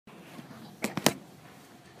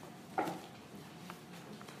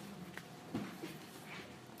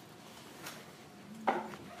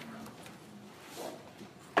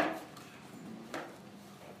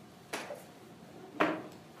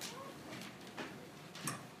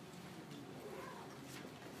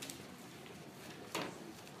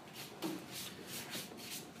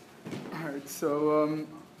So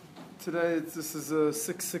today this is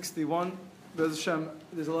 661. Bez Hashem,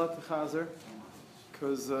 there's a lot to chazer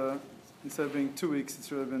because instead of being 2 weeks,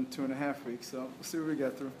 it's really been 2.5 weeks. So we'll see what we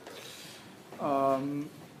get through. And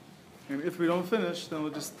if we don't finish, then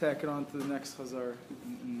we'll just tack it on to the next chazar.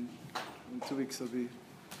 In 2 weeks, it'll be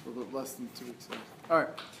a little bit less than 2 weeks. All right.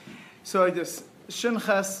 So like this, Shin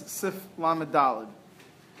Ches Sif Lamed Daled.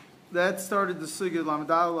 That started the sugya Lamed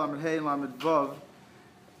Daled, Lamed Hey, Lamed Vav.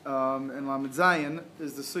 And Lamed Zayin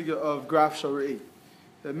is the sugya of Graf Shari'i.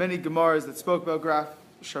 There are many Gemaras that spoke about Graf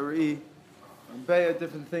Shari'i, Be'ah,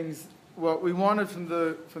 different things. What we wanted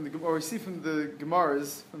or we see from the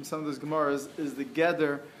Gemaras, from some of those Gemaras, is the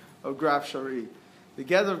gather of Graf Shari'i. The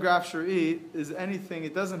gather of Graf Shari'i is anything.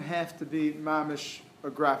 It doesn't have to be mamish or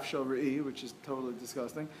Graf Shari'i, which is totally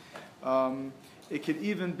disgusting. It could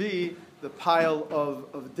even be the pile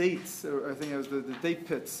of dates, or I think it was the date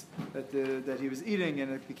pits that he was eating,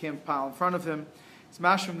 and it became a pile in front of him. It's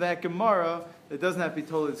mash from that Gemara. It doesn't have to be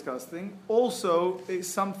totally disgusting. Also,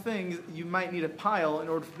 some things you might need a pile in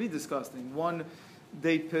order to be disgusting. One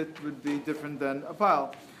date pit would be different than a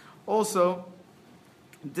pile. Also,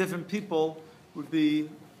 different people would be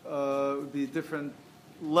a different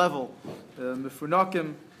level.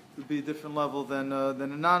 Mefunakim would be a different level than a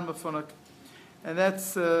non-mefunak. And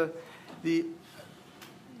that's why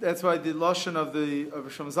the lashon of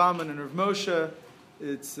Rishon Zalman and Rav Moshe,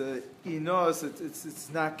 it's inos, it's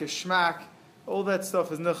not geschmack. All that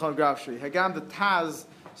stuff is nechal Graf Shari'i. Hagam the Taz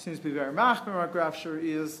seems to be very machmer what Graf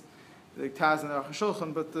Shari'i is, the Taz and the Aruch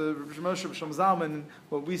HaShulchan, but the Rav Moshe Rishon Zalman,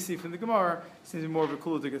 what we see from the Gemara, seems to be more of a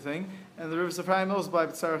kuludik thing. And the Rav Safraim also by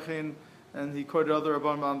B'tzarachin, and he quoted other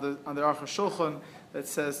Rabbanim on the Aruch HaShulchan that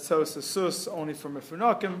says tzos asus only for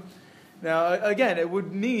mefunakim. Now, again, it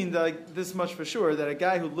would mean like this much for sure that a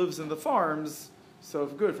guy who lives in the farms, so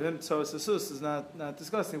if good for him, tzos asus is not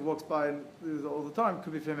disgusting. He walks by all the time.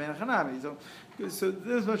 Could be for him hanami. So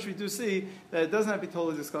this much we do see that it doesn't have to be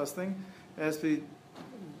totally disgusting. It has to be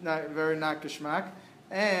very not geschmack,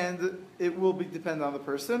 and it will be depend on the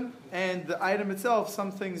person and the item itself.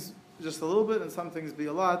 Some things just a little bit, and some things be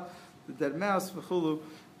a lot. The dead mouse, v'chulu,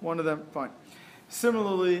 one of them, fine.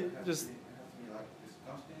 Similarly, just.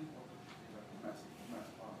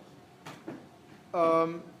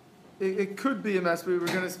 It could be a mess, but we're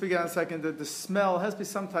going to speak out in a second that the smell has to be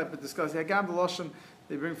some type of disgusting. Hagam the lashon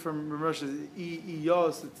they bring from Ramesh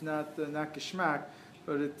iyos. It's not geschmack,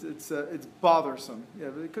 but it's bothersome. Yeah,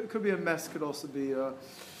 but it could be a mess. Could also be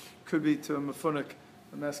could be to a mefunik.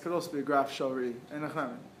 A mess could also be a Graf Shari'i.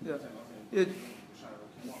 Yeah.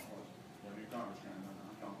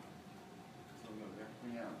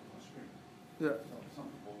 Yeah.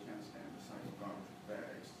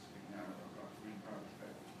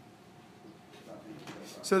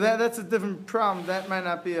 So that's a different problem. That might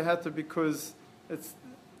not be a heter because it's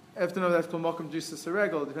have to know that's called mokum juices a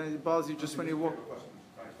regal. Depending, it bothers you just when you walk.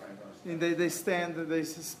 And they stand, they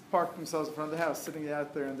park themselves in front of the house, sitting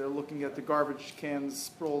out there, and they're looking at the garbage cans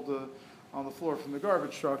sprawled on the floor from the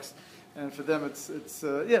garbage trucks. And for them, it's and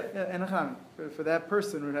for that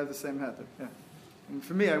person, it would have the same heter. Yeah. And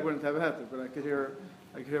for me, I wouldn't have a heter, but I could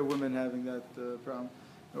hear women having that problem.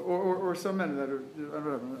 Or some men that are,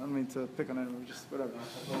 whatever. I don't mean to pick on anyone, just whatever.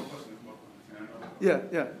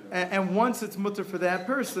 Yeah. And once it's mutter for that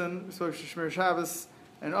person, so Shemir Shabbos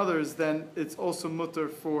and others, then it's also mutter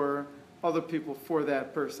for other people for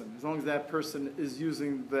that person, as long as that person is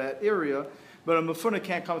using that area. But a mefuna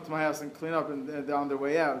can't come to my house and clean up and they're on their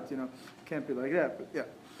way out. Can't be like that. But yeah.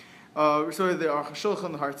 So the Aruch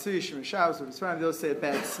HaShulchan, the Hartzi, Shemir Shabbos, they'll say a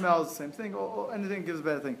bad smell, the same thing. Anything gives a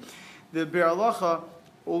bad thing. The Bir Halacha,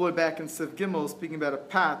 all the way back in Sif Gimel, speaking about a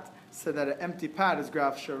pat, said that an empty pat is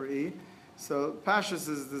Graf Shari'i. So Pashas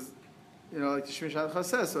is this, like the Shemir Shabbos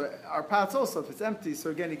says. So our pat's also, if it's empty,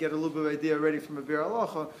 so again you get a little bit of idea already from a Bir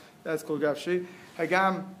Halacha, that's called Graf Shari'i.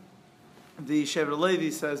 Hagam, the Shevet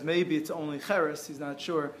Levi says maybe it's only Cheres, he's not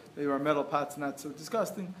sure. Maybe our metal pat's not so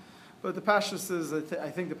disgusting. But the Pashas is,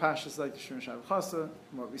 I think the Pashas like the Shemir Shabbos, from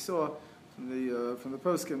what we saw from the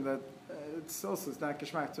poskim, that it's not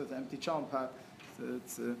Kishmak, so it's an empty chalm pat.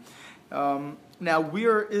 Now,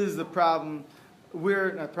 where is the problem?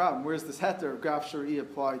 Where's this heter of Graf Shari'i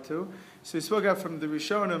applied to? So we spoke out from the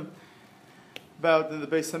Rishonim about in the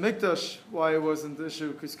Beis Hamikdash why it wasn't the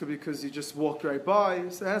issue, because you just walked right by.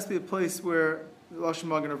 So it has to be a place where the Lashon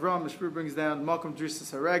Magen Avram, the Shiur brings down Makom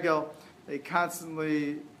Drusis Haregel. They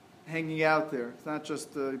constantly hanging out there. It's not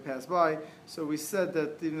just you pass by. So we said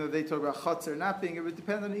that even though they talk about chutzner not being, it would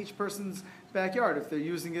depend on each person's backyard. If they're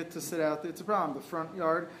using it to sit out there, it's a problem. The front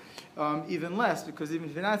yard, even less, because even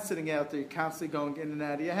if you're not sitting out there, you're constantly going in and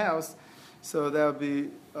out of your house. so that would be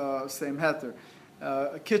same heter.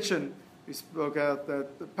 A kitchen, we spoke out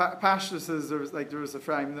that the Pashtus says there was a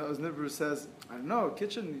frame. Nibru says, I don't know, a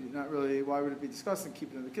kitchen, not really, why would it be disgusting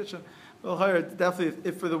keeping it in the kitchen? Well, definitely,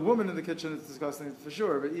 if for the woman in the kitchen it's disgusting, for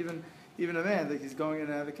sure, but even a man, like he's going in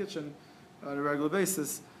and out of the kitchen on a regular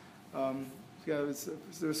basis. There was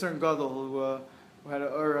a certain gadol who had an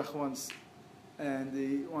urech once, and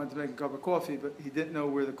he wanted to make a cup of coffee, but he didn't know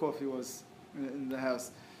where the coffee was in the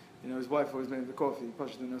house. His wife always made the coffee. He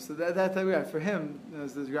didn't know. So that type of guy, for him,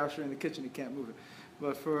 as there's grafshire in the kitchen, he can't move it.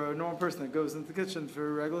 But for a normal person that goes into the kitchen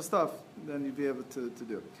for regular stuff, then you'd be able to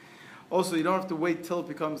do it. Also, you don't have to wait till it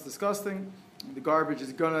becomes disgusting. The garbage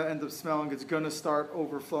is gonna end up smelling. It's gonna start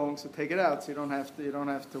overflowing. So take it out. So you don't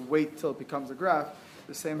have to wait till it becomes a graf.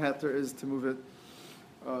 The same heter is to move it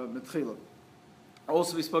metchila.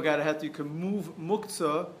 Also, we spoke out of heter. You can move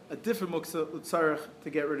muktzah, a different muktzah, utzarech, to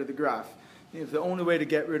get rid of the graf. If the only way to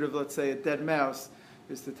get rid of, let's say, a dead mouse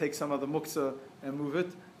is to take some of the muktzah and move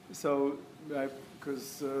it, so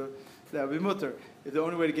because that would be mutter. If the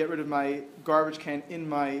only way to get rid of my garbage can in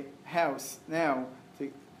my house now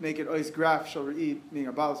to make it ois graf shalri, meaning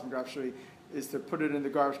a balas from graf shalri, is to put it in the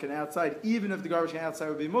garbage can outside. Even if the garbage can outside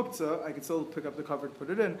would be muktzah, I could still pick up the cover and put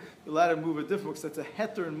it in. You're allowed to move a different muktzah. That's a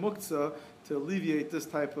heter in muktzah to alleviate this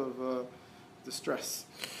type of distress.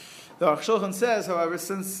 The Hilchos says, however,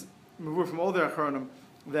 since we're from older Achronim,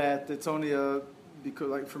 that it's only because,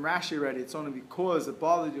 like from Rashi already, it's only because it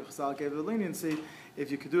bothered you, Chazal gave the leniency. If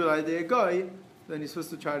you could do it a guy, then you're supposed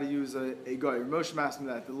to try to use a guy. Moshe asked him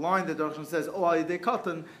that. The line that Dorshan says, oh, a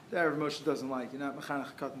cotton, that Moshe doesn't like. You're not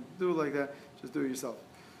mechanech cotton to do it like that, just do it yourself.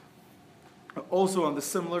 Also, on the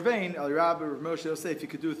similar vein, El Rabbi or Moshe will say, if you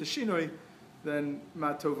could do it with the shinoi, then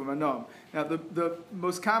matov manom. Now, the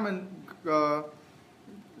most common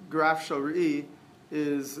graf shal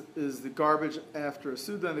is the garbage after a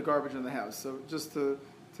Suda and the garbage in the house. So just to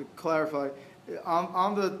clarify,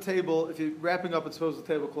 on the table, if you're wrapping up a disposable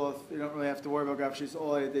tablecloth, you don't really have to worry about graf she's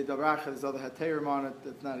all de dabracha, there's other haterim on it,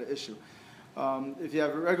 that's not an issue. If you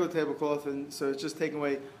have a regular tablecloth, and so it's just taking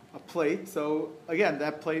away a plate, so again,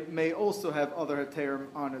 that plate may also have other haterim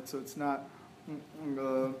on it, so it's not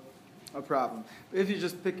a problem. But if you're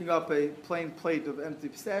just picking up a plain plate of empty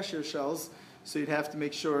pistachio shells, so you'd have to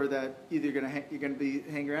make sure that either you're going to be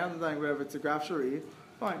hanging around the night, wherever it's a graf shari,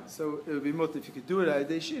 fine. So it would be mutter if you could do it at a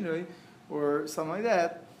shinui or something like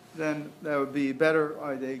that. Then that would be better.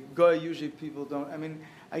 Goy, usually people don't. I mean,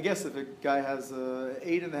 I guess if a guy has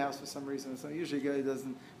 8 in the house for some reason, so usually a guy doesn't.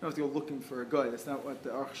 You don't have to go looking for a guy. That's not what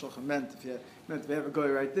the Aruch Shulchan meant. If you have a guy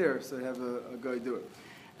right there, so you have a guy do it.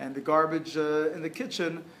 And the garbage in the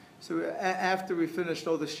kitchen. So after we finished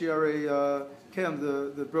all the shiurei kelim,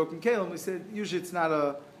 the broken kelim, we said usually it's not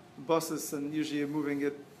a buses, and usually you're moving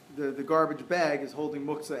it. The garbage bag is holding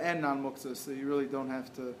muktzah and non-muktzah, so you really don't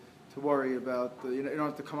have to worry about you don't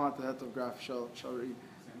have to come out to that of graf shari.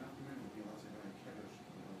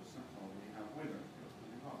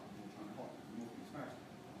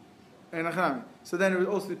 So then it would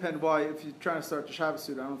also depend why, if you're trying to start the Shabbos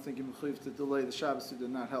Suda, I don't think you're mechuyev to delay the Shabbos Suda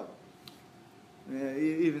and not help.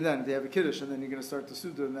 Even then, if they have a kiddush and then you're going to start the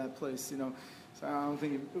Suda in that place, so I don't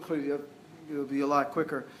think it'll be a lot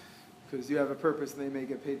quicker because you have a purpose and they may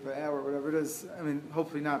get paid per hour or whatever it is. I mean,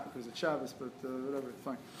 hopefully not because it's Shabbos, but whatever,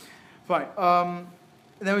 fine. And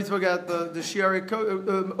then we talk about the shiurei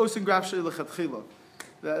osin graf shel lechatchila.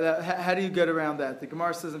 How do you get around that? The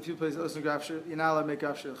Gemara says in a few places, osin graf shel, you're not allowed to make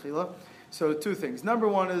graf shel lechatchila. So 2 things. Number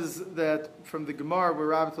 1 is that from the Gemara where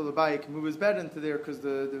Rabbi told the Abaye can move his bed into there because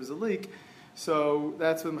there's a leak. So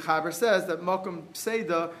that's what Mechaber says, that Mokum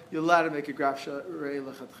Seda, you're allowed to make a graf shel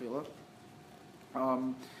lechatchila.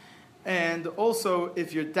 And also,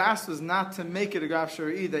 if your das was not to make it a graf shel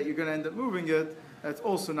that you're going to end up moving it, that's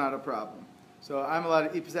also not a problem. So I'm allowed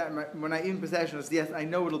to eat possession. When I eat possession, yes, I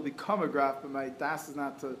know it'll become a graf, but my das is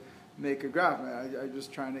not to make a graf. I'm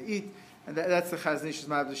just trying to eat. And that's the Chaznish's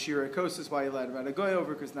mab, the shiurei kosis, why you allowed about a goy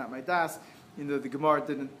over, because not my das. The Gemara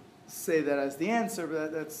didn't say that as the answer,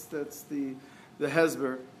 but that's the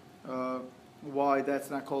hezber, why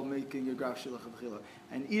that's not called making a graf shel lechatchila.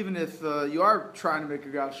 And even if you are trying to make a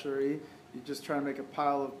graf shari, you're just trying to make a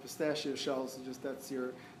pile of pistachio shells, and just that's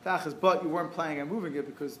your tachas, but you weren't planning on moving it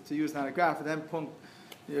because to use not a graf, and then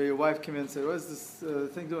your wife came in and said, what is this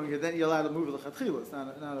thing doing here? Then you're allowed to move it lechatchila. It's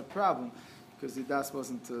not a problem because the das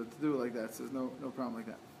wasn't to do it like that, so there's no problem like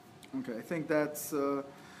that. Okay, I think that's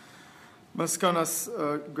maskanas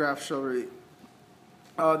graf shari.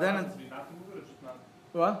 Then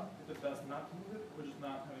what? If it does not move it, or just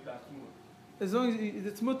not having das to move it? As long as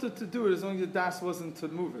it's mutter to do it, as long as the das wasn't to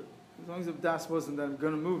move it. As long as the das wasn't then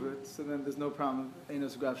going to move it, so then there's no problem.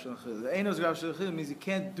 Einos Grav Shel Chil. The Einos Grav Shel Chil means you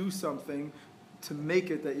can't do something to make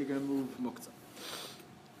it that you're going to move Muktzah.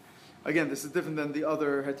 Again, this is different than the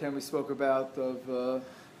other hetem we spoke about of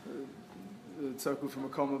Tzarku from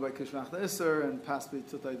Makoma by Kishmach Isser and Paspi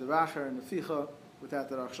Tutay Deracher and the Ficha. Without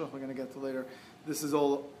that Achshach, we're going to get to later. This is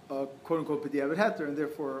all quote unquote B'diavad Heter, and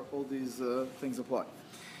therefore all these things apply.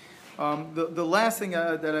 The last thing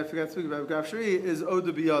that I forgot to speak about Grav Shari is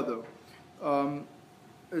Oda Biyado.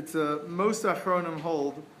 It's most Achronim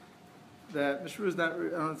hold that Mishra is not. I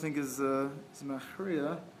don't think is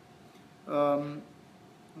Machriya.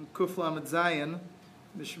 Kuf Lamed Zayin.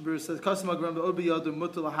 Mishra says Kasam Agram Oda Biyado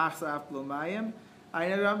Mutal Hachsa Aflo Mayim. I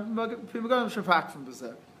know Pimagam Shafak from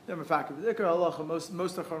Bezek.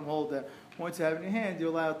 Most Achronim hold that once you have it in your hand, you're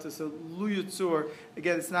allowed to. So Lu Yitzur,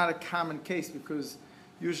 again, it's not a common case because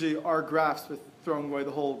usually our graphs, with throwing away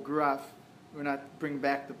the whole graph, we're not bringing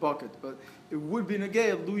back the bucket. But it would be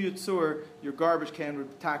Nagaya, Lu Yitzur, your garbage can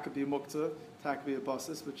would taka be a Muktzah, taka be a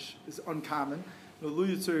basis, which is uncommon. The Lu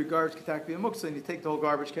Yitzur, your garbage can taka be a Muktzah, and you take the whole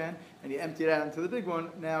garbage can and you empty it out into the big one.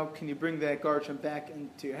 Now, can you bring that garbage can back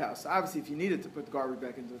into your house? Obviously, if you need it to put the garbage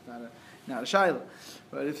back into it, not a shayla.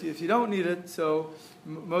 But if you don't need it, so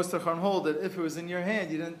most of them hold that if it was in your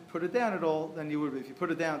hand, you didn't put it down at all, then you would be. If you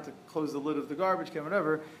put it down to close the lid of the garbage can,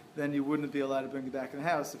 whatever, then you wouldn't be allowed to bring it back in the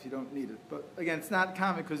house if you don't need it. But again, it's not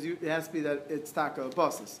common because it has to be that it's taka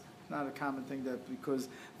buses. It's not a common thing that because,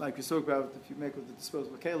 like we spoke about, if you make with the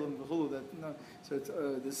disposable kalim, that no, so it's,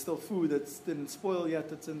 there's still food that didn't spoil yet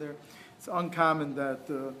that's in there. It's uncommon that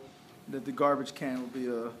the garbage can will be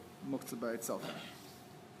a muktzah by itself.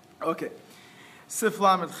 Okay, Sif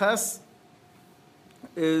Lamed Ches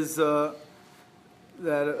is that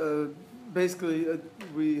basically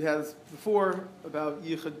we had before about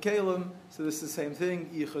Yichud Kalim, so this is the same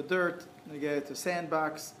thing, Yichud dirt, and you get it to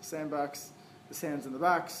sandbox, the sand's in the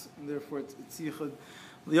box, and therefore it's Yichud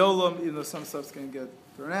Liolam, even though some stuff's going to get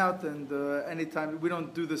thrown out, and anytime, we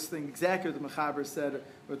don't do this thing exactly what the Mechaber said,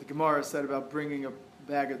 what the Gemara said about bringing a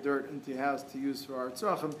bag of dirt into your house to use for our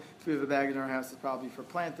tzrachim. If we have a bag in our house, it's probably for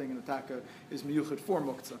planting, and the taka is miyuchad for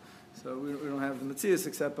muktzah. So we don't have the matzias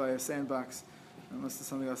except by a sandbox, unless there's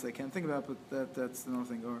something else I can't think about, but that's the only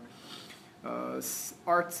thing. Or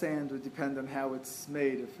art sand would depend on how it's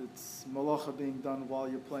made, if it's malacha being done while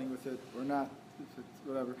you're playing with it or not, if it's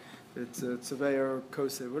whatever, if it's tzaveh or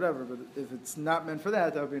koseh, whatever, but if it's not meant for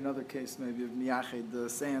that, that would be another case maybe of miyached, the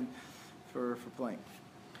sand for playing.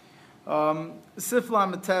 Sif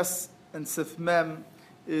Lamates and Sif Mem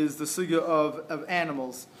is the sugya of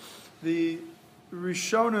animals. The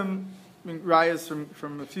Rishonim rayas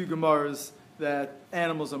from a few Gemaras that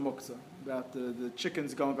animals are muktzah, about the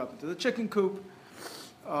chickens going up into the chicken coop.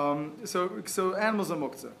 So animals are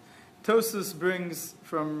muktzah. Tosas brings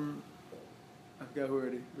from, I forgot who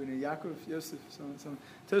already, Yaakov, Yosef, someone.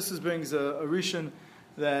 Tosas brings a Rishon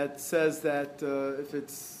that says that if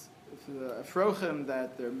it's Afrochim,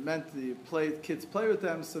 that they're meant to kids play with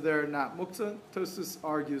them, so they're not muktzah. Tosfos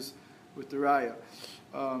argues with the raya.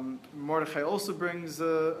 Mordechai also brings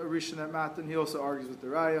a rishon at Matan. He also argues with the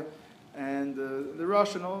raya, and the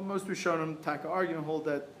Rosh and most Rishonim taka argument hold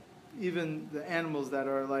that even the animals that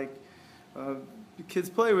are like the kids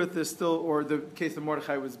play with, they're still, or the case of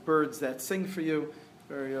Mordechai was birds that sing for you,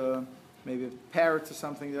 very maybe parrots or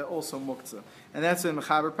something. They're also muktzah, and that's in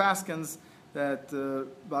Mechaber Paskins. That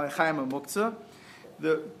by Chaim Muktzah,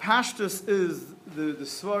 the pashtus is the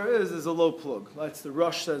svar is a low plug. Like the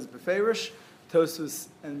Rosh says beferish, Tosfos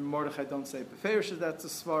and Mordechai don't say beferish. That's a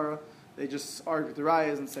svara. They just argue with the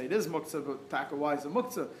rayas and say it is muktzah, but taka wise a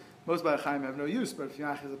muktzah. Most by Chaim have no use, but if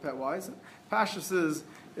Yach is a pet wise, pashtus is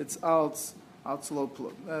it's alts low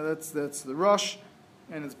plug. That's the Rosh,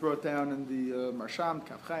 and it's brought down in the Marsham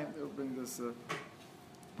Kaf Chaim. They'll bring this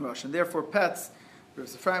Rosh, and therefore pets. Rav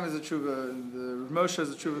Ephraim is a tshuva, the Rav Moshe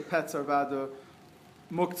is a tshuva, pets are vada,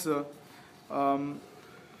 muktzah.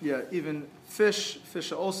 Even fish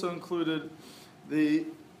are also included. The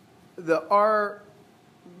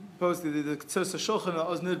supposedly the Ktsos HaShulchan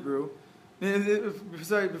Oz Nidbru.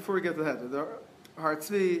 Sorry, before we get to that, the Har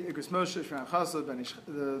Tzvi, Igros Moshe, Shram Chassid,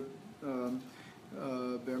 the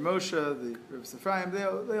Ber Moshe, the Rav Ephraim,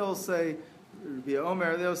 they all say, Rabbi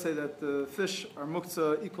Omer, they all say that the fish are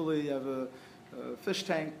muktzah equally. You have a fish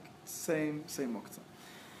tank, same muktzah.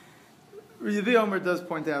 Rabbi Omer does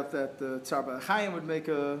point out that the Tzar B'Chayim would make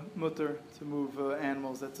a mutter to move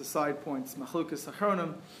animals. That's a side point. It's Machlukas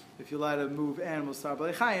Achronim. If you allow to move animals, Tzar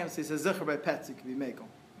B'Chayim, so he says Zecher by pets, it can be mekel.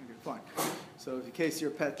 Okay, fine. So if in case your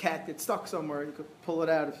pet cat gets stuck somewhere, you could pull it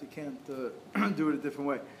out if you can't do it a different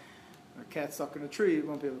way. A cat stuck in a tree, you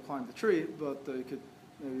won't be able to climb the tree, but you could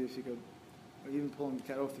maybe if you could, or even pulling the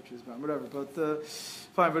cat off the tree's ground, whatever. But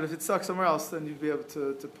fine. But if it's stuck somewhere else, then you'd be able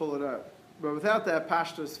to pull it out. But without that,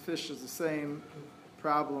 pashtus fish is the same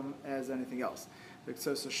problem as anything else.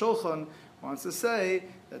 So Shulchan wants to say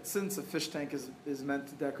that since a fish tank is meant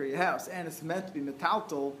to decorate your house and it's meant to be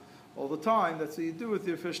metaltal all the time, that's what you do with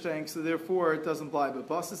your fish tank. So therefore, it doesn't blind but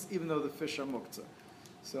buses, even though the fish are muktzah.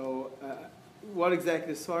 So what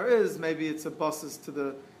exactly the svar is? Maybe it's a buses to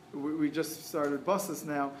the. We just started buses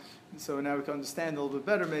now, so now we can understand a little bit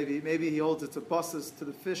better. Maybe he holds it's a buses to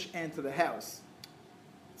the fish and to the house.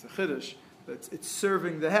 It's a chiddush. It's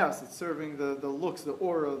serving the house. It's serving the looks, the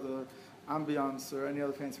aura, the ambiance, or any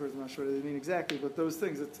other fancy words. I'm not sure what they mean exactly, but those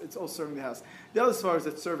things, it's all serving the house. The other svar is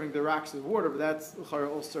it's serving the rocks of water, but that's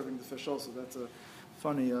all serving the fish also. That's a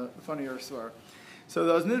funnier svar. So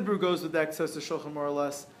the Oznidbru goes with that, says the Shulchan more or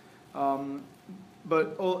less,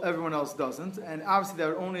 but everyone else doesn't. And obviously that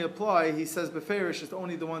would only apply, he says, beferish is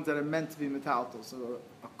only the ones that are meant to be metaltal. So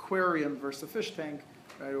aquarium versus a fish tank,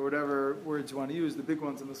 right, or whatever words you want to use, the big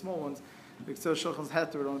ones and the small ones. So Shulchan's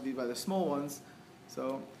heter would only be by the small ones.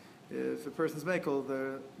 So if a person's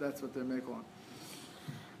mekel, that's what they're mekel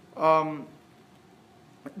on.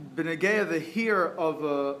 Benegeya, the hair of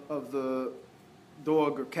the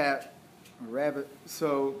dog or cat or rabbit.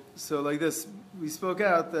 So like this, we spoke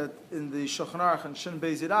out that in the Shulchan Aruch and Shin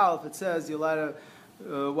Beis Yud Aleph, it says you're allowed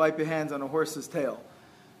to wipe your hands on a horse's tail.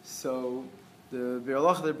 So the Biur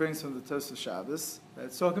Halacha that brings from the Tosfos Shabbos,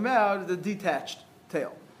 that's talking about the detached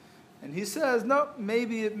tail. And he says, no,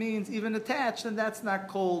 maybe it means even attached, and that's not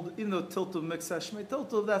called, even though tiltuv miktzah shmei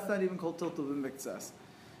tiltuv, that's not even called tiltuv miktzah.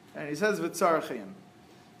 And he says v'tzarachim.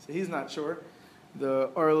 So he's not sure. The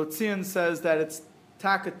Orelitzian says that it's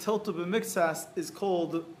taka tiltuv miktzah is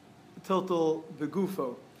called tiltul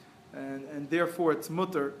begufo, and therefore it's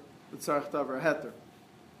mutter v'tzarach davar heter.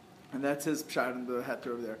 And that's his pshat in the heter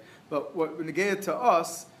over there. But what negayah to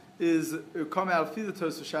us is, it come out of the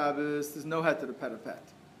Tosfos Shabbos, there's no heter to pet a pet.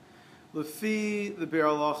 Lefi the Biur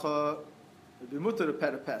Halacha, the mutter to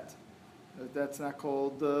pet a pet. That's not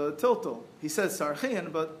called tiltul. He says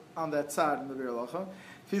sarchian, but on that side in the Biur Halacha.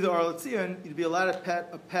 Fi the Orelitzian, you'd be allowed to pet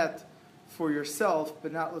a pet for yourself,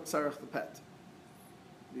 but not letzarech the pet,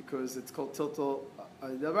 because it's called tiltul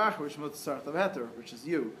davach, which mutzarech the heter, which is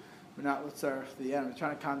you, but not letzarech the animal. You're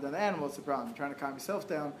trying to calm down the animal, it's a problem. You're trying to calm yourself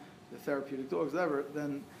down, the therapeutic dogs, whatever,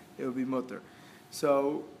 then it would be mutter.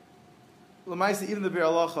 So, l'maisa, even the Biur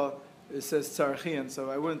Halacha, it says tzarachian, so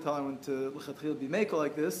I wouldn't tell anyone to l'chatchil be mekel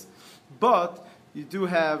like this, but you do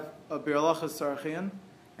have a Biur Halacha tzarachian,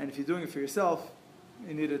 and if you're doing it for yourself,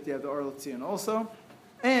 you need it. You have the Orelitzian also,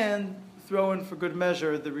 and throw in for good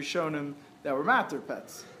measure the Rishonim that were matter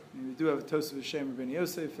pets. You do have a Tosef V'Shem Ben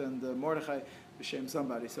Yosef and Mordechai V'Shem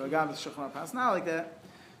somebody. So again, it's Shulchan Aruch not like that.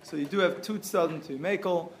 So you do have two tzadim to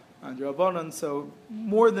mekel and Rabbanon, so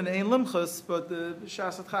more than ein limchus, but the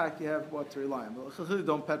Shas Chak you have what to rely on. But Chachil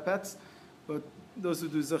don't pet pets, but those who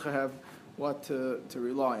do Zikr have what to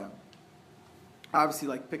rely on. Obviously,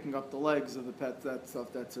 like picking up the legs of the pet, that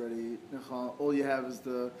stuff, that's already, all you have is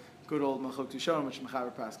the good old Mechok Tushon, which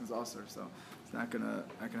Mechaber Paskin is also, so it's not going to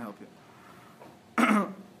help you.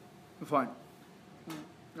 Fine.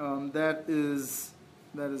 That is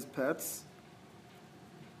pets.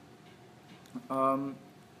 But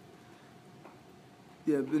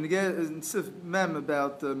again, in Sif Mem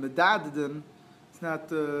about medadidin, it's not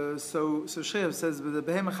so. Shev says, but the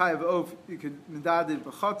behema chayav of you could medadid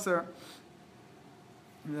b'chotzer,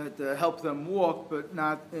 that help them walk, but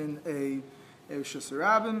not in a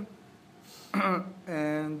shusarabim.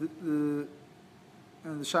 And the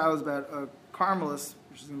shaila is about a carmelis,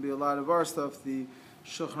 which is going to be a lot of our stuff. The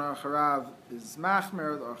Shulchan Aruch Harav is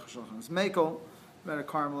machmer, the Aruch Shulchan is mekel. About a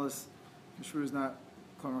carmelis, Mishmur is not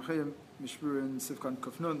kol Mishmur in Sifkan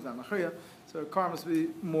Kufnun is not machriya. So a carmelis be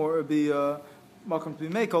more welcome to be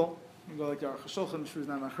mekel. You go like the Aruch Shulchan, Mishmur is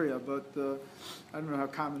not machriya, but I don't know how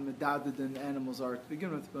common medadid and animals are to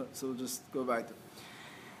begin with, but so we'll just go weiter.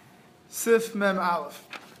 Sif Mem Aleph.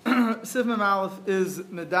 Sif Mem Aleph is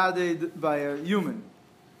medadid by a human.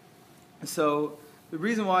 So the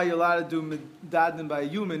reason why you're allowed to do medadin by a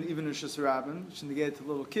human, even in Shusarabim, which negate to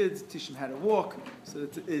little kids, teach them how to walk. So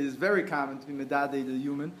it is very common to be medadid to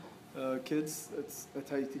human kids. That's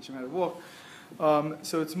how you teach them how to walk.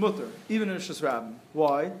 So it's mutter, even in Shusarabim.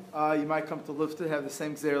 Why? You might come to lift it, have the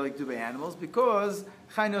same gzer like do by animals, because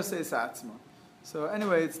chayno says atzma. So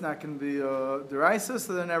anyway, it's not going to be deraisa,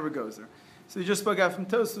 so that never goes there. So you just spoke out from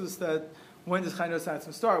Tosfos that when does chayno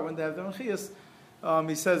atzma start? When they have the mechias?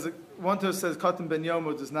 He says, one Tosfos says Katan ben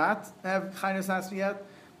Yomo does not have chaynos atzma yet,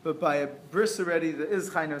 But by a bris already, there is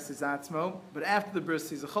chaynos atzmo. But after the bris,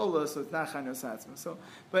 he's a chola, so it's not chaynos atzmo. So,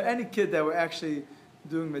 but any kid that we're actually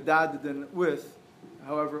doing medadadin with,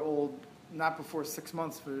 however old, not before 6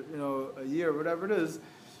 months, for a year, whatever it is.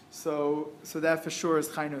 So that for sure is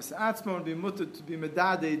chaynos atzmo and be mutter to be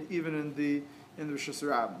medaded even in the Rosh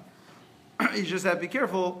Hashanah. You just have to be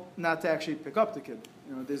careful not to actually pick up the kid.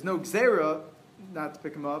 There's no gzera not to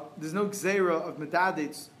pick him up. There's no gzera of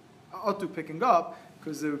medadets to picking up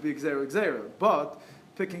because there would be gzera. But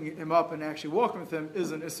picking him up and actually walking with him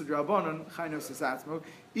is an issur drabanan chaynos atzmo.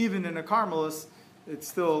 Even in a Carmelis, it's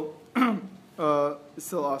still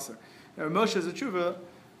aser. Now Moshe has a tshuva,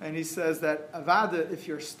 and he says that avada, if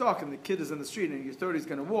you're stuck and the kid is in the street and you thought he's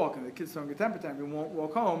going to walk and the kid's throwing a temper tantrum, he won't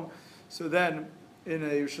walk home. So then, in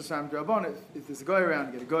a Rosh Hashanah Drabanan, if there's a guy around,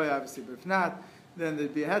 you get a guy obviously, but if not, then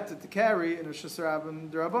there'd be a heter to carry in a Rosh Hashanah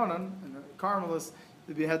Drabanan, in a Carmelis,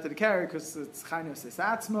 there'd be a heter to carry because it's chaynos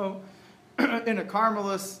atzmo. In a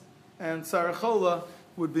Carmelis, and Sarachola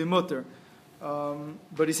would be mutter.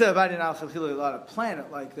 But he said, I didn't allowed to plan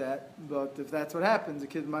it like that, but if that's what happens, the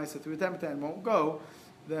kid might say through a temper tantrum won't go,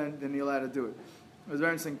 then you're allowed to do it. It was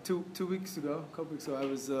very interesting, two weeks ago, a couple weeks ago, I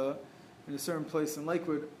was in a certain place in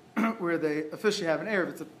Lakewood, where they officially have an Erev.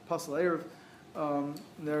 It's a puzzle Erev.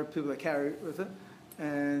 There are people that carry with it.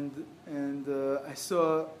 And I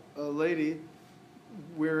saw a lady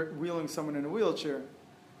wheeling someone in a wheelchair.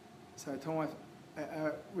 So I told my wife,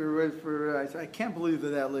 we were ready for, I said, I can't believe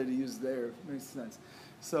that lady used the Erev. It makes sense.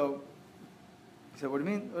 So he said, what do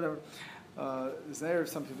you mean? Whatever. There's an Erev,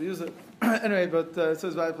 some people use it. Anyway, but so it's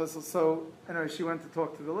very puzzle. So anyway, she went to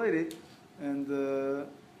talk to the lady and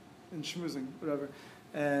in schmoozing, whatever.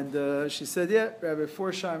 And she said, yeah, Rabbi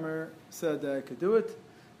Forsheimer said that I could do it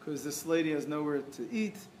because this lady has nowhere to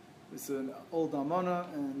eat. It's an old almana,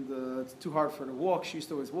 and it's too hard for her to walk. She used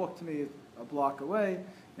to always walk to me a block away.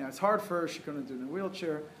 Now it's hard for her. She couldn't do it in a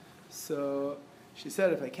wheelchair. So she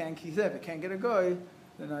said, if I can't get a guy,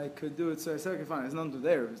 then I could do it. So I said, okay, fine. There's nothing to do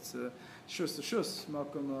there. It's shus to shus,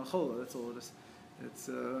 malkum chola. That's all it is. It's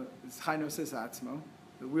chaynos atzmo.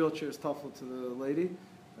 The wheelchair is tafel to the lady.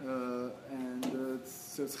 So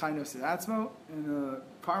it's chaynos atzmo and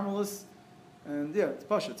Carmelis, and yeah, it's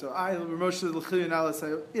pashat. So Moshe l'chili now let's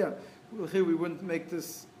say, yeah, we wouldn't make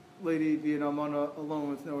this lady be an almana alone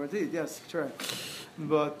with nowhere to eat. Yes, try.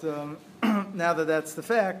 But now that's the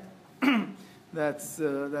fact, that's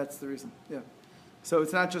the reason. Yeah. So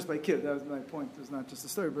it's not just by kid. That was my point. It's not just a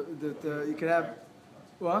story, but that you could have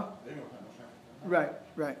what? Right.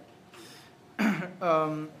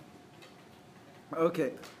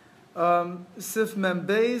 Okay. Sif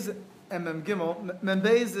Membeis and Mem Gimel.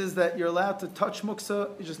 Membeis is that you're allowed to touch Muktzah,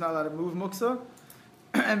 you're just not allowed to move Muktzah.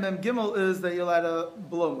 And Mem Gimel is that you're allowed to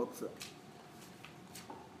blow Muktzah.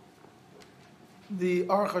 The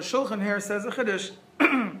Aruch HaShulchan here says a chiddush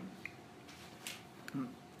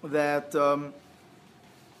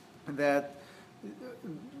that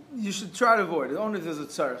you should try to avoid it. Only if there's a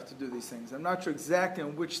tzarech to do these things. I'm not sure exactly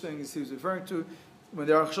on which things he was referring to. When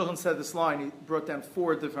the Aruch HaShulchan said this line, he brought down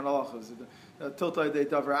 4 different halachas. Tilta de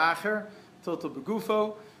davar acher, tilta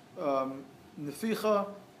begufo, neficha,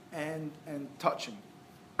 and touching.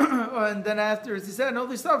 And then afterwards he said, no,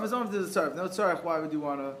 this stuff is only there's a tzarech. No tzarech, why would you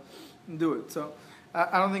want to do it? So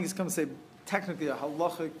I don't think it's going to say technically a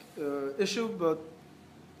halachic issue, but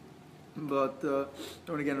don't want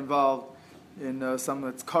to get involved in something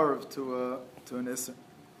that's carved to an issur.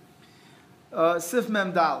 Sif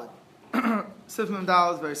Mem Daled. Sif Mem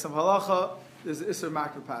Daled is very simple halacha. There's issur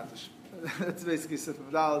makar patish. That's basically Sif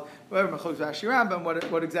Mem Daled. Whatever Mechok Rashi Rambam,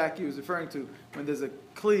 what exactly he was referring to when there's a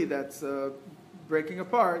kli that's breaking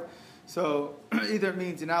apart. So either it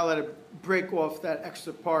means you're not allowed to break off that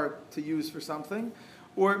extra part to use for something,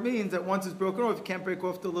 or it means that once it's broken off, you can't break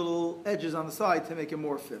off the little edges on the side to make it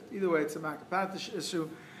more fit. Either way, it's a makar patish issue.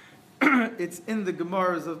 It's in the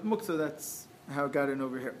Gemaras of Muktzah. That's how it got in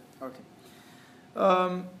over here. Okay.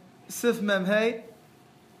 Sif Mem Hey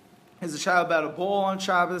is a shayla about a ball on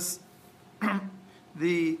Shabbos.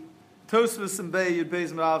 The Tosfos and Bey Yud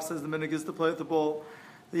Beis Merav says the minhag is to play with the ball.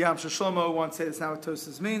 The Yam Shlomo wants to say that's not what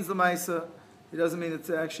Tosfos means. The Maisa, it doesn't mean it's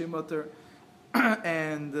actually mutter,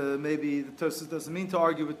 and maybe the Tosfos doesn't mean to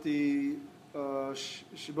argue with the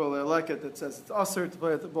Shibbolei Leket that says it's usher to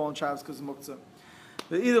play with the ball on Shabbos because of Muktzah.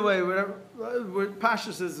 But either way, what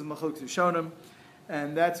Pashas is Machlok Rishonim,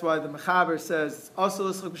 and that's why the Mechaber says it's also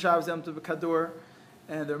l'schuk b'Shabbos yom tov b'kadur,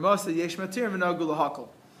 and the Ramasa Yesh Matir v'Nogu l'Hakol,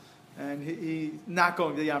 and he not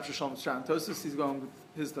going to the Yam Shlomo Shram Tosfos, he's going with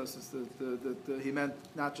his Tosis, that he meant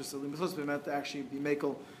not just a Limachus, but he meant to actually be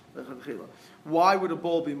Mekel Lechatchila. Why would a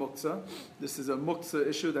bowl be Muktzah? This is a Muktzah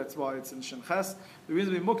issue, that's why it's in Shenches. The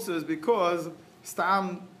reason to be Muktzah is because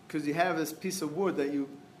because you have this piece of wood that you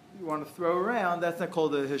want to throw around, that's not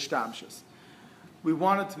called a Hishtamshus. We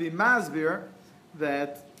want it to be Masbir,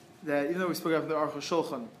 that even though we spoke about the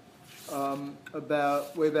Aruch HaShulchan,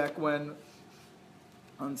 about way back when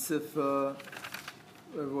on Sif,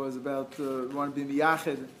 it was about want to be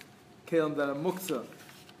miyached, kelim that a muktzah,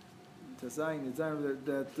 that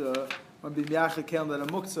want to be miyached kelim that a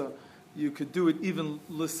muktzah, you could do it even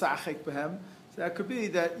l'sachek b'hem. So that could be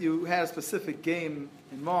that you had a specific game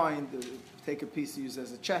in mind, take a piece to use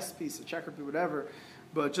as a chess piece, a checker piece, whatever,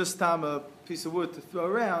 but just a piece of wood to throw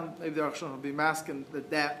around. Maybe the Aruch will be masking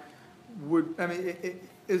that would. I mean,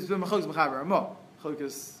 it's been machlokas mechaber amo,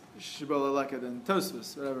 machlokas shibola leked and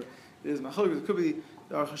tosfos, whatever. It is machlokas. It could be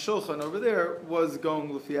the Aruch HaShulchan over there was going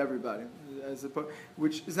lefi everybody,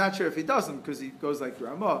 which is not sure if he doesn't because he goes like the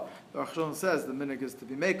Ramah. The Aruch HaShulchan says the minhag is to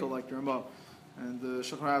be mekel like the Ramah, and the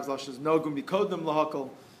Shulchan Aruch Lash is no gum bikodem lahakol,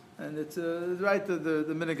 and it's right that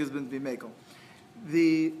the minhag has been to be mekel.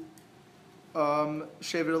 The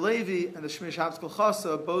Shevet Levi and the Shmish Hapskal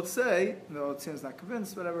Chasa both say, no, it seems not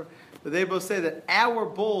convinced, whatever, but they both say that our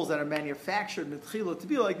bowls that are manufactured mitchila to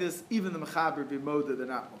be like this, even the mechaber b'moda, they're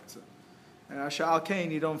not muktzah. And Asher Al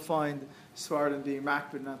Kain, you don't find Svardim being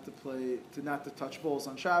makbid not to touch bowls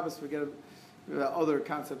on Shabbos. Forget about other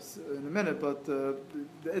concepts in a minute, but the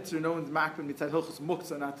Itzer, no one's makbid mitzad Hilchos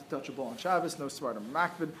Muktzah not to touch a bowl on Shabbos. No Svardim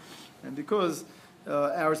makbid, and because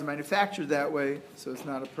ours are manufactured that way, so it's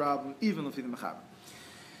not a problem, even if the mechaber.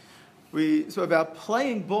 So about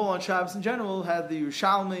playing bowl on Shabbos in general, had the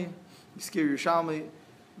Yerushalmi, Skir Yerushalmi,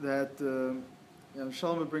 that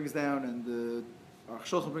Shlomo brings down, and the Aruch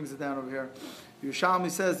HaShulchan brings it down over here.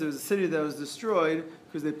 Yerushalmi says there was a city that was destroyed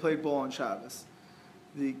because they played bowl on Shabbos.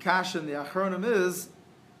 The Kasha and the Achronim is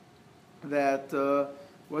that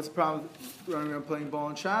what's the problem with running around playing bowl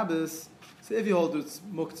on Shabbos? So if you hold it's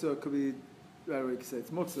Muktzah, it could be right away you can say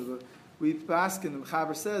it's Muktzah, but we ask, and the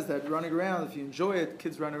Mechaber says that running around, if you enjoy it,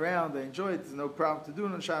 kids run around, they enjoy it, there's no problem to do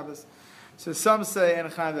it on Shabbos. So some say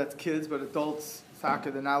Enachayim that's kids, but adults,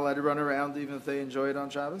 they're not allowed to run around even if they enjoy it on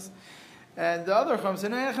Shabbos. And the other Chum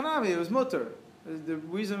said Enachanami, it was mutter. The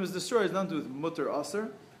reason it was destroyed is nothing to do with mutter aser,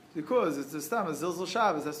 because it's the stam, it's Zilzal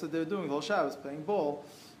Shabbos, that's what they're doing, the whole Shabbos, playing ball,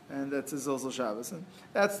 and that's a Zilzal Shabbos. And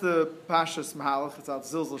that's the Pashas Mahalach, it's out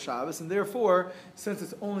Zilzal Shabbos, and therefore, since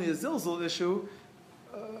it's only a Zilzal issue,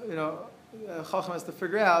 Chacham has to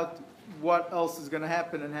figure out what else is going to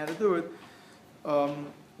happen and how to do it.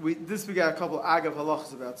 We got a couple of agav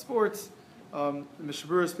halachas about sports. The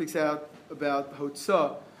Mishabura speaks out about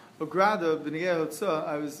Hotzah. Ograda, B'negei Hotzah,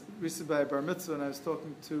 I was recently by a bar mitzvah and I was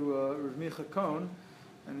talking to Rav Micha Cohn,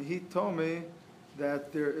 and he told me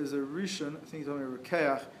that there is a Rishon, I think he told me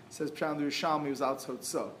Rekeach, says Pshat the Rishalmi was out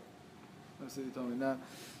Hotzah. That's what he told me now.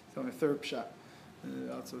 He told me a third Pshat.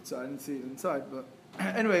 Out Hotzah. I didn't see it inside, but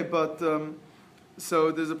anyway,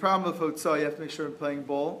 so there's a problem with Hotzah. You have to make sure you're playing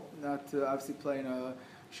ball, not obviously playing a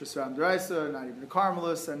Shesram Deraisa, not even a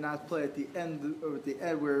Carmelist, and not play at the end, or at the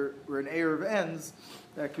end where an Erev ends.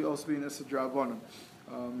 That could also be an Issa Drabonim.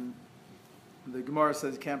 The Gemara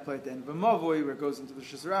says you can't play at the end of a Mavoi where it goes into the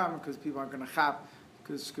Shesram because people aren't going to chap,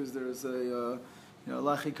 because there's a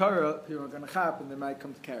Lachikara, people aren't going to chap, and they might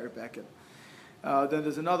come to carry it back in. Then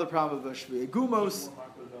there's another problem with Shvi Gumos.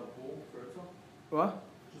 What?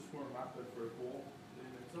 Just more makbid for a ball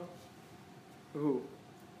than Who?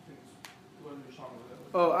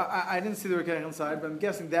 Oh, I didn't see the Rekech inside, but I'm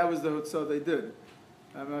guessing that was the Hotzah they did.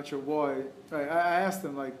 I'm not sure why. Right, I asked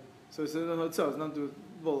him, so he said, no, Hotzah, it's nothing to do with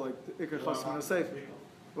bull, like the Iker Chasam and a Sefer.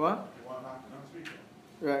 What?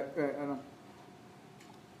 Right, I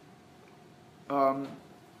know.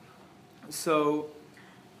 So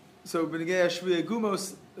B'negei Shviya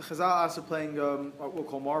Gumos, Chazal also playing what we'll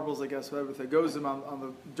call marbles, I guess, whatever. If it goes them on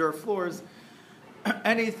the dirt floors,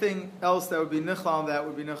 anything else that would be nichal on that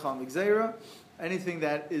would be nichal on the gzeira. Anything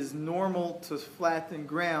that is normal to flatten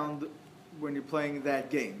ground when you're playing that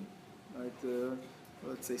game, right?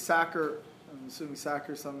 Let's say soccer. I'm assuming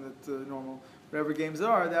soccer is something that's normal. Whatever games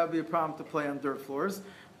are, that would be a problem to play on dirt floors.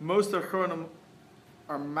 Most Achronim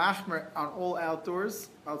are mashmer on all outdoors,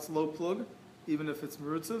 out low plug, even if it's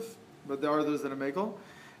merutzav, but there are those that are mekel.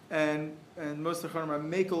 And most Achronim are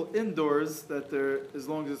mekel indoors, that as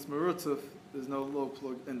long as it's merutzav, there's no low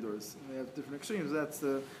plug indoors. And they have different extremes. That's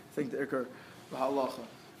the thing to ikar halacha.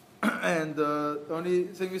 And the only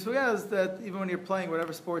thing we forget is that even when you're playing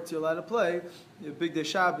whatever sports you're allowed to play, your big day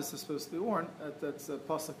Shabbos is supposed to be worn. That's a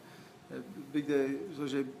pasuk. Big day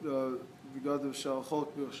Bigadav shel chol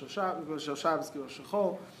k'biruch shel Shabbos k'biruch shel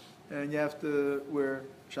chol, and you have to wear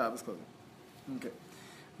Shabbos clothing. Okay,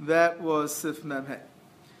 that was Sif Mem He.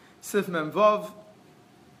 Sif Mem Vav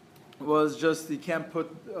was just you can't put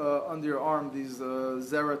under your arm these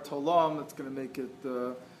zera tolam. That's going to make it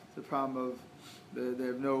the problem of they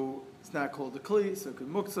have no. It's not called a kli, so it could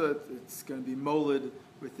muktzah. It's going to be molded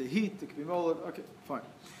with the heat. It could be molded. Okay, fine.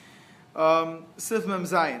 Sif Mem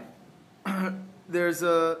Zayin. There's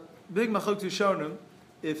a big machlok shonim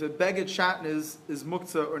if a beged shatn is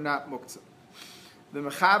muktzah or not muktzah. The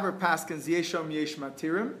mechaber paskins yesham yesh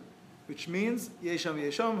matirim, which means yesham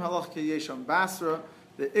yesham halach ke yesham basra.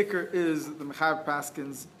 The ikr is the mechaber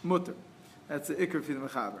paskins mutter. That's the ikr for the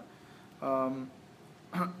mechaber.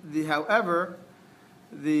 However,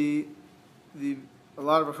 a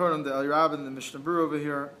lot of achonim, the El Rab and the Mishnah Berurah over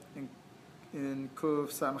here in Kuv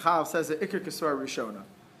Samchav says that ikr kesvar rishona.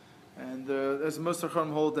 And as most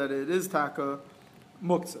achonim hold that it is taka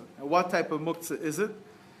muktzah. And what type of muktzah is it?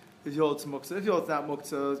 If you hold it's muktzah, if you hold it's not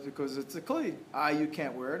muktzah, it's because it's a kli. You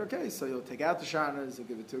can't wear it. Okay, so you'll take out the shanas, you'll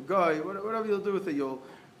give it to a guy, whatever you'll do with it, you'll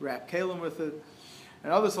wrap kalim with it.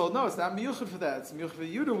 And others hold no, it's not miyuchad for that. It's miyuchad for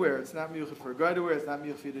you to wear. It's not miyuchad for a guy to wear. It's not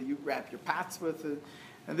miyuchad for you to wrap your pots with it,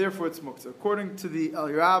 and therefore it's muktzah. According to the El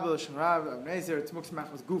Yerab, El Shenrav, Avnezer, it's muktzah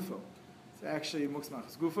machmas gufo. It's actually muktzah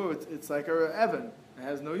machmas gufo. It's like a evan. It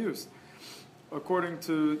has no use. According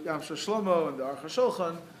to Yam Shlomo and the Aruch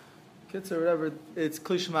HaShulchan, Kitzer, whatever, it's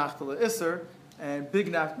klish machtala iser and big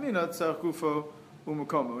nafmina tzarich gufo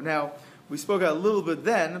umukomo. Now we spoke out a little bit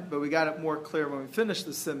then, but we got it more clear when we finished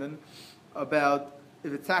the siman about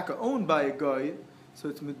if it's taka owned by a guy. So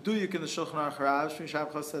it's meduyik in the Shulchan Aruch Harav. Shmi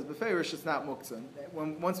Shabchas says beferish it's not muktzah.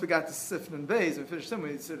 Once we got to Sifn and Beis and finished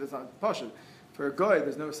siman, we said it's not pashut. For a guy,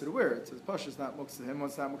 there's no to wear it. So the pashut is not muktzah him.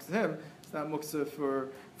 Once it's not muktzah him, it's not muktzah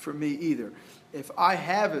for me either. If I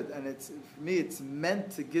have it and it's for me, it's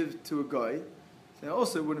meant to give to a guy, then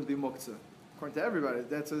also it wouldn't be muktzah. According to everybody,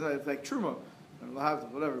 it's like truma,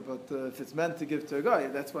 whatever. But if it's meant to give to a guy,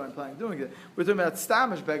 that's what I'm planning on doing it. We're talking about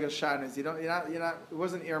stamish begas shanis. You're not. It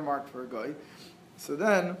wasn't earmarked for a guy. So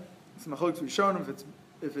then it's machlokes rishonim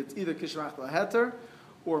if it's either kishmach laheter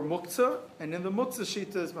or muktzah, and in the muktzah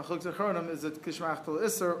shita is machlokes achronim is it kishmach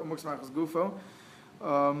iser or muktzah gufo.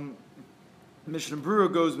 Mishnah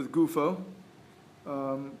Berurah goes with gufo.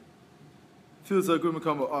 Feels like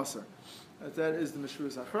Gumakomo Aser. That is the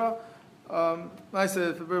Mishru Zachra. I said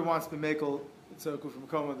if a bird wants to be Makel, it's a Guf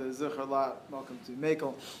Makomo, there's Zechar lot, welcome to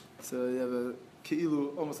Makel. So you have a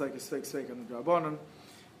Ki'ilu, almost like a Sveik on the Drabonim.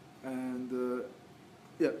 And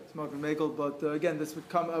yeah, it's welcome to Makel. But again, this would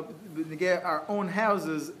come up, our own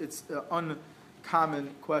houses, it's an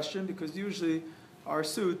uncommon question because usually our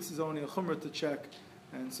suits is only a Chumrah to check.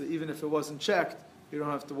 And so even if it wasn't checked, you don't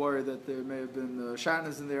have to worry that there may have been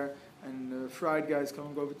shatnas in there, and fried guys come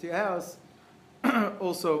and go over to your house.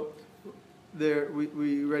 Also, there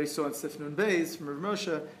we already saw in Sifn and Beis from Rav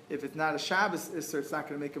Moshe, if it's not a Shabbos Isser, it's not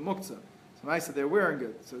going to make a muktzah. So I said they're wearing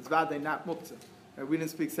it, so it's vade not muktzah. We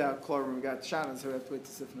didn't speak out Klar when we got Shatnas, so we have to wait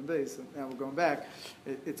to Sifn and Beis. So now we're going back.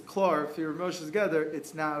 It's Klar, if you're Rav Moshe together,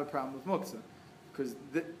 it's not a problem with muktzah. Because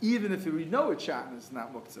even if we know it's Shatnas, it's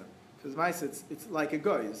not muktzah. Because Maisa, it's like a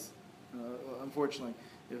guy's. Unfortunately,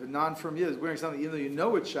 if a non-firm is wearing something, even though you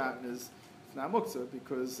know it's shatn, it's not muktzah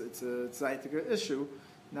because it's a tzaitika issue,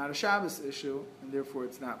 not a Shabbos issue, and therefore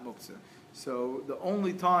it's not muktzah. So the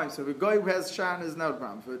only time, so if a guy who has shatn is not a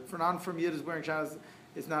problem. For non-firm yid is wearing shatn,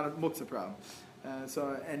 it's not a muktzah problem.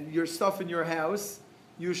 And your stuff in your house,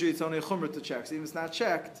 usually it's only a chumrah to check. So even if it's not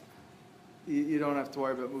checked, you don't have to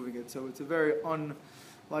worry about moving it. So it's a very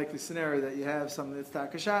unlikely scenario that you have something that's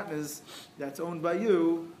taka shatn that's owned by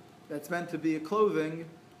you, that's meant to be a clothing,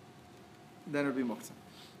 then it'll be muktzah.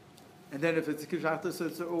 And then if it's a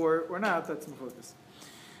kishachtas or not, that's mufocus.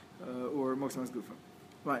 Or muktzah gufa.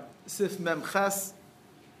 Right. Sif mem ches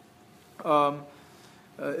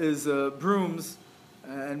is brooms,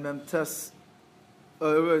 and mem tes.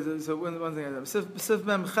 So one thing I have. Sif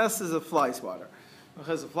mem ches is a fly swatter.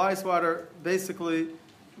 Ches a fly swatter. Basically,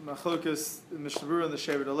 machlokas Mishnah Berurah and the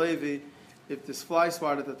Shevet HaLevi. If this fly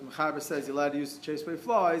swatter that the Mechaber says you're allowed to use to chase away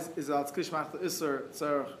flies is al kishmach iser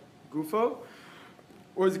tzarich gufo,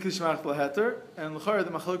 or is it kishmach laheter? And l'chara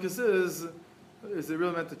the machlokas is it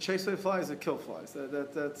really meant to chase away flies or kill flies?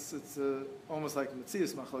 It's almost like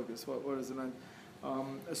Metzias machlokas. What does it mean?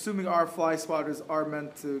 Assuming our fly swatters are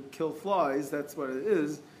meant to kill flies, that's what it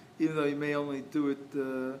is. Even though you may only do it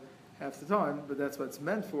half the time, but that's what it's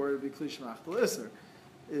meant for. It would be kishmach iser.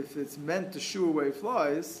 If it's meant to shoo away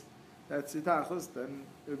flies, that's itachos, then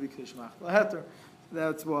it would be kishmach laheter.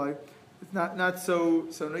 That's why it's not so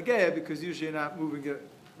negaya, because usually you're not moving it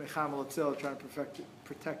mecham l'tzel, trying to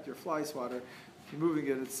protect your fly swatter. If you're moving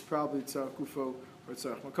it, it's probably tzarech gufo or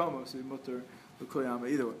tzarech makomo, so you mutter l'koyama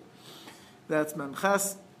either way. That's mem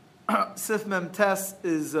ches. Sif mem tes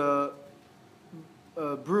is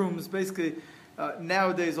brooms. Basically,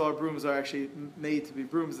 nowadays all brooms are actually made to be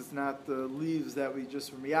brooms. It's not the leaves that we just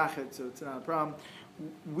from miyachet, so it's not a problem.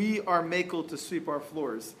 We are makel to sweep our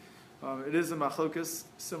floors. It is a machlokas,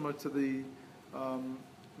 similar to the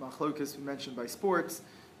machlokas we mentioned by sports.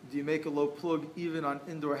 Do you make a low plug even on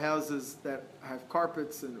indoor houses that have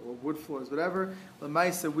carpets or wood floors, whatever?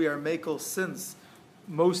 L'maisa, we are makel since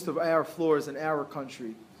most of our floors in our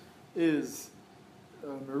country is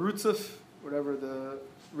merutzuf, whatever the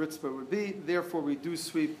ritzvah would be. Therefore, we do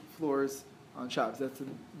sweep floors on Shabbos. That's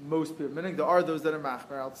in most people. Meaning there are those that are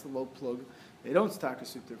machmer, else the low plug. They don't stack or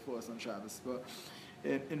sweep their floors on Shabbos. But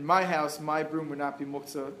in my house, my broom would not be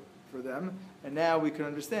muktzah for them. And now we can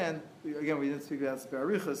understand, again, we didn't speak about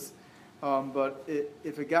Hilchos, but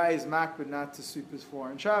if a guy is makbid not to sweep his floor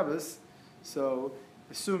on Shabbos, so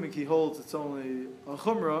assuming he holds it's only a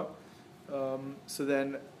chumrah, so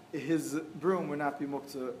then his broom would not be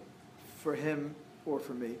muktzah for him or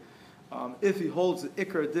for me. If he holds the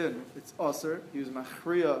ikar din, it's aser. He was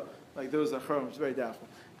machriya, like those acharon, which is very doubtful.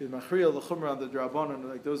 He was machriya l'chumrah on the drabanan,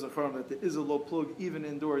 like those acharon, that there is a low plug even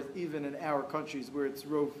indoors, even in our countries where it's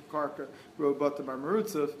rov karka, rov batam or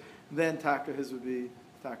merutzuf, then taka his would be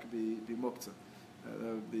muktzah. That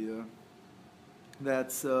would be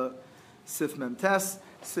that's sif mem tes.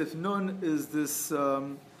 Sif nun is this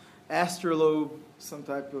astrolabe, some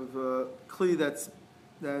type of kli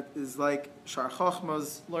that is like Shar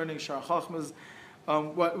Chachmas, learning Shar Chachmas.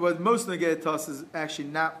 What most negate to us is actually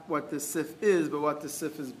not what the sif is, but what the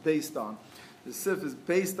sif is based on. The sif is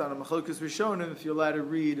based on a Machlokas Rishonim. If you're allowed to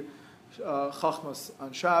read Chachmas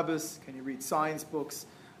on Shabbos, can you read science books,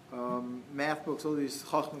 math books, all these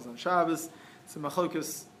Chachmas on Shabbos? It's a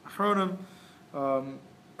Machlokas Achronim.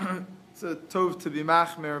 It's a tov to be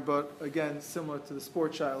machmer, but again, similar to the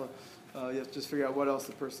sport shiloh, you have to just figure out what else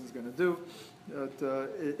the person's going to do.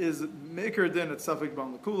 It is maker din at Safek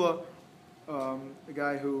Ban Lakula, a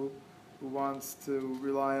guy who wants to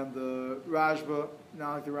rely on the Rajba,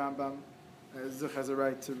 not like the Rambam, has a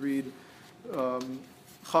right to read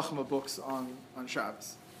Chachma books on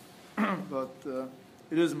Shabbos. But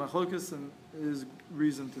it is machlokas and it is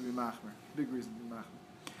reason to be machmer, big reason to be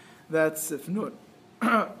machmer. That's Sif Nun.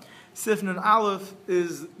 Sif Nun Aleph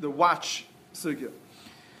is the watch sugya.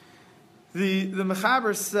 The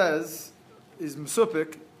Mechaber says, is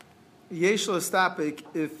Mesupik, Yesh L'Stapik,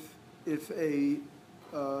 if a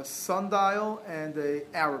sundial and a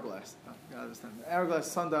hourglass. Oh, you gotta understand. The hourglass,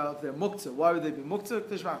 sundial, if they're muktzah, why would they be muktzah?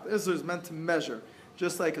 Isra is meant to measure,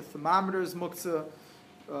 just like a thermometer is muktzah,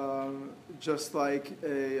 just like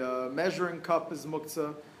a measuring cup is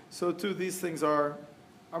muktzah. So too, these things are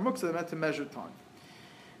muktzah. They're meant to measure time.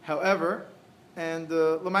 However, and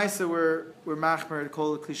Lamaisa, we're machmer to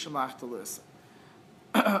call it klisha machtalis.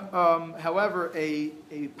 However, a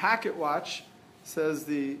pocket watch, says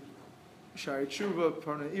the Shari Tshuva,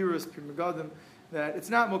 Parna Iris, Prima that it's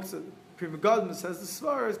not muktzah. Prima Gadim says the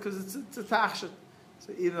svar is because it's a tachshit.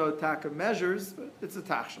 So even though a taka measures, but it's a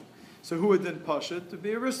tachshit. So who would then push it? To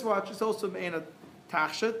be a wristwatch, it's also made a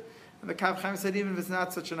tachshit. And the Kav Chaim said even if it's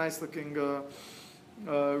not such a nice looking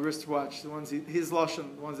wristwatch, the ones his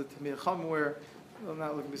lashon, the ones that Tamir Chum wear, well,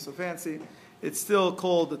 not looking to be so fancy. It's still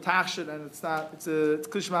called the tachshit, and it's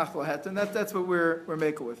klishmach lahet, and that's what we're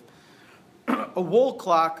making with. A wall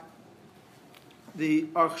clock, the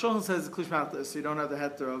Aruch Shulchan says klishmach, so you don't have the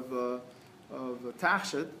heter of a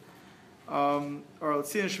tachshit. Or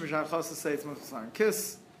let's see in Shemishach Chasa say it's Muktzah and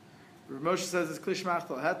kiss. Rav Moshe says it's klishmach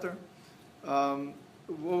laheter.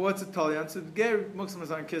 Well, what's it tell you? So Ger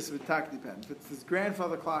Muktzah and kiss with tak depend. If it's this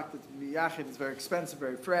grandfather clock that's miyachid, it's very expensive,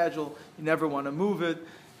 very fragile. You never want to move it.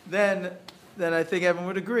 Then I think everyone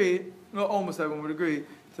would agree. No, almost everyone would agree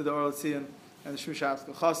to the Oral Tzion and the Shmishach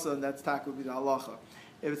Chasa, and that's tak would be the halacha.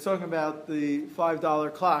 If it's talking about the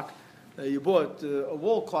 $5 clock that you bought, a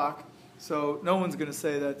wall clock, so no one's going to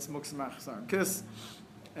say that's Muktzah and kiss.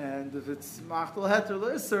 And if it's Machtal Heter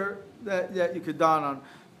L'Isser, that you could don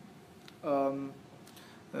on.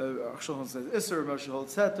 Shulchan says Isser, Moshe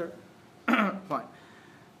holds Heter. Fine.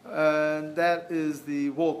 And that is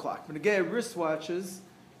the wall clock. But again, wristwatches,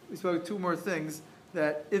 we spoke of two more things,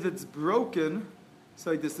 that if it's broken,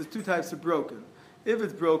 so like this, there's two types of broken. If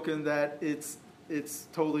it's broken that it's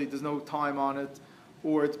totally, there's no time on it,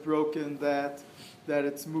 or it's broken that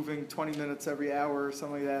it's moving 20 minutes every hour or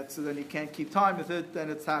something like that, so then you can't keep time with it, then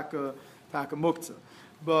it's taka muktzah.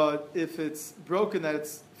 But if it's broken that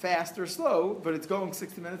it's fast or slow, but it's going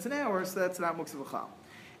 60 minutes an hour, so that's not muktzah v'chal.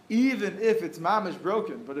 even if it's mamish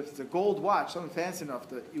broken, but if it's a gold watch, something fancy enough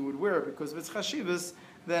that you would wear it because of its chashivas,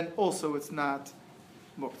 then also it's not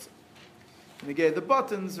muktzah. And again, the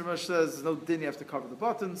buttons, Ramesh says, there's no din you have to cover the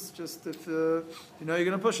buttons, just if you know you're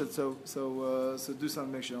going to push it, so do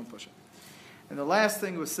something to make sure you don't push it. And the last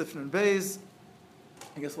thing was Sifn and Beis.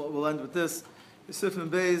 I guess we'll end with this. The Sifn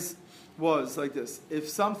and Beis was like this.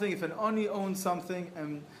 If an ani owns something,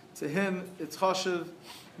 and to him it's chashiv,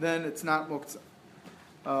 then it's not muktzah.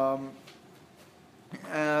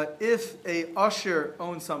 If a usher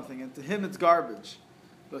owns something, and to him it's garbage,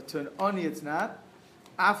 but to an ani it's not,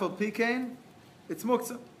 afal pikein, it's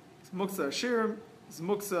muktzah. It's muktzah ashirim, it's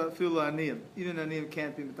muktzah fila aniyim. Even aniyim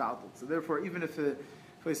can't be metaltal. So therefore, even if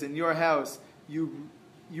it's in your house, you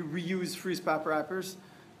reuse free spot wrappers,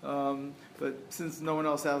 but since no one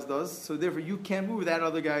else does, so therefore you can't move that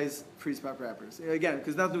other guy's free spot wrappers. Again,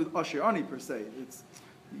 because nothing to do with usher ani per se. It's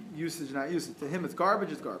usage, not usage. To him, it's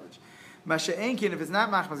garbage. It's garbage. Masha'enkin, if it's not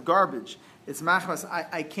machmas garbage, it's machmas.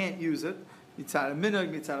 I can't use it. Mitzad a minhag,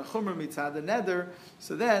 mitzad a chumrah, mitzad a neder.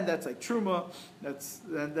 So then that's like truma.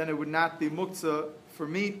 Then it would not be muktzah for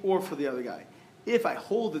me or for the other guy. If I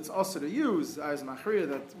hold it's usher to use as machriya,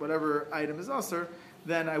 that whatever item is usher,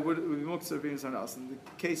 then it would be muktzah for someone else. And the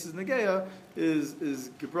cases negeya is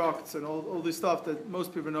gebracht and all this stuff that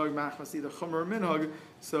most people know machmas either chumrah or minhag,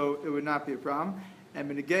 so it would not be a problem. And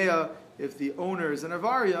Benegeya, if the owner is an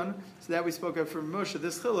Avarian, so that we spoke of from Moshe,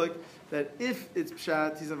 this chiluk, that if it's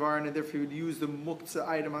Pshat, he's an Avarian, and therefore he would use the Muktzah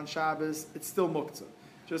item on Shabbos, it's still Muktzah.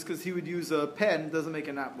 Just because he would use a pen doesn't make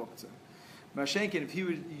it not Muktzah. Mashenkin, if he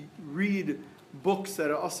would read books that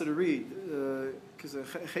are also to read, because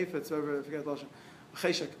Chayfetz, whatever, I forget the Lashon,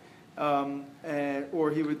 Cheshek,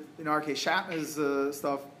 or he would, in our case, Shatna's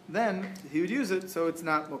stuff, then he would use it, so it's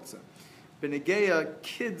not Muktzah. Benegeya,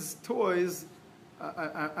 kids' toys,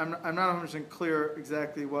 I'm not 100% clear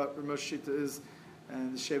exactly what Ramosh Shita is,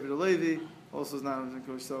 and the Shevet Levi also is not 100%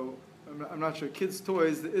 clear. So I'm not sure. Kids'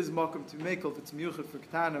 toys, there is makom to mekel if it's miyuchet for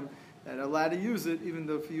ketanim and allowed to use it, even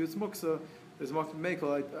though for you it's muksa, there's makom to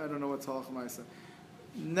mekel. I don't know what's halacha ma'isa.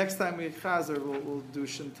 Next time we chazer, we'll do a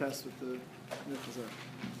shin test with the chazer.